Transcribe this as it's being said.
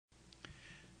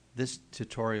This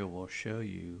tutorial will show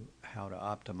you how to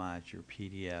optimize your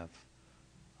PDF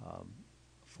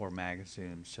for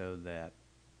Magazooms so that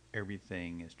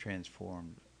everything is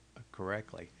transformed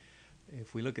correctly.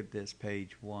 If we look at this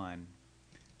page 1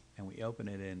 and we open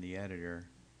it in the editor,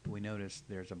 we notice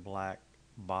there's a black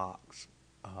box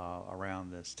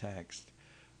around this text,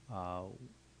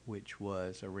 which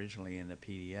was originally in the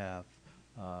PDF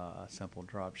a simple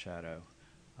drop shadow.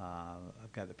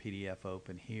 I've got the PDF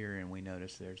open here, and we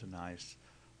notice there's a nice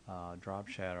drop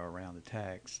shadow around the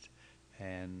text,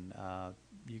 and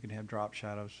you can have drop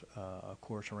shadows of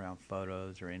course around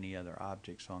photos or any other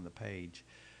objects on the page,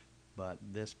 but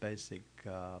this basic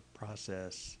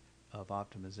process of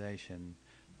optimization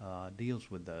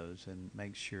deals with those and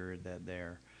makes sure that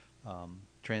they're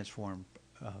transformed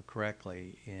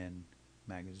correctly in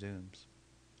Magazooms.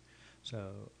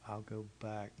 So I'll go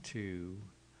back to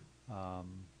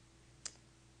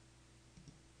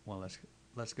well,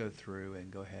 let's go through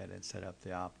and go ahead and set up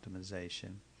the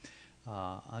optimization.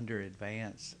 Under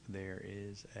Advanced, there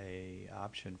is a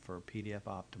option for PDF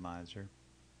Optimizer,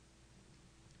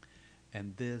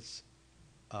 and this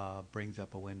brings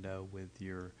up a window with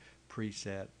your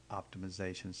preset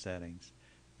optimization settings.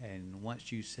 And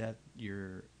once you set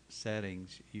your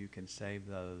settings, you can save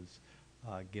those,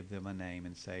 give them a name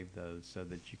and save those so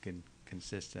that you can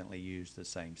consistently use the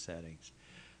same settings.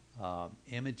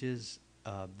 Images,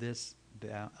 this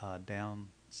down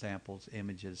samples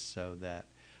images so that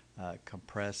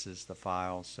compresses the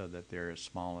files so that they're as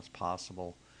small as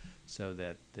possible, so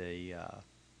that the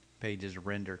pages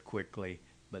render quickly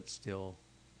but still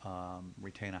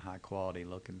retain a high quality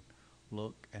look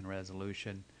and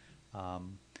resolution.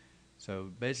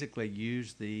 So basically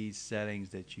use these settings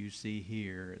that you see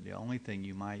here. The only thing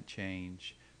you might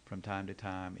change from time to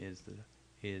time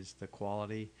is the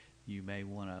quality. You may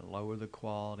want to lower the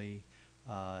quality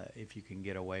if you can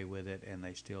get away with it and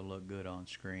they still look good on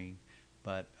screen.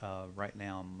 But right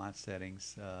now my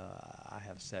settings I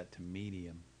have set to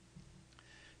medium.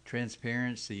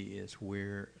 Transparency is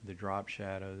where the drop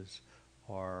shadows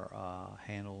are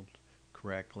handled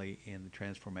correctly in the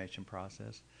transformation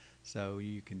process. So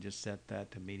you can just set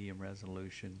that to medium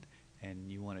resolution,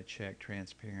 and you want to check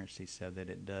transparency so that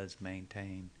it does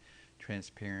maintain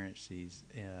transparencies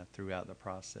throughout the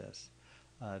process.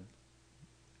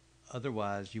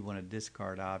 Otherwise, you want to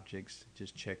discard objects.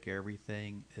 Just check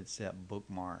everything except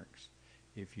bookmarks.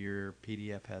 If your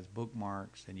PDF has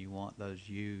bookmarks and you want those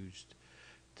used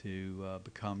to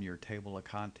become your table of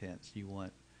contents, you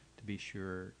want to be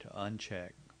sure to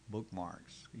uncheck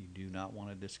bookmarks. You do not want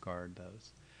to discard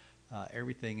those.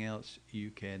 Everything else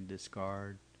you can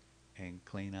discard and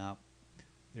clean up.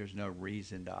 There's no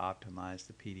reason to optimize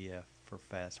the PDF for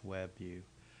fast web view.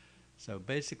 So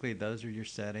basically those are your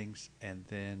settings, and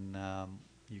then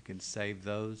you can save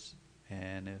those,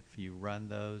 and if you run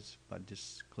those by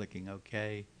just clicking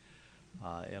OK,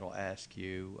 it'll ask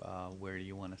you where do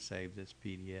you want to save this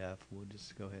PDF. We'll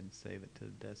just go ahead and save it to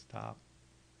the desktop,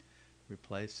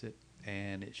 replace it,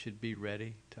 and it should be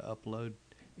ready to upload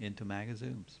into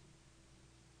Magazooms.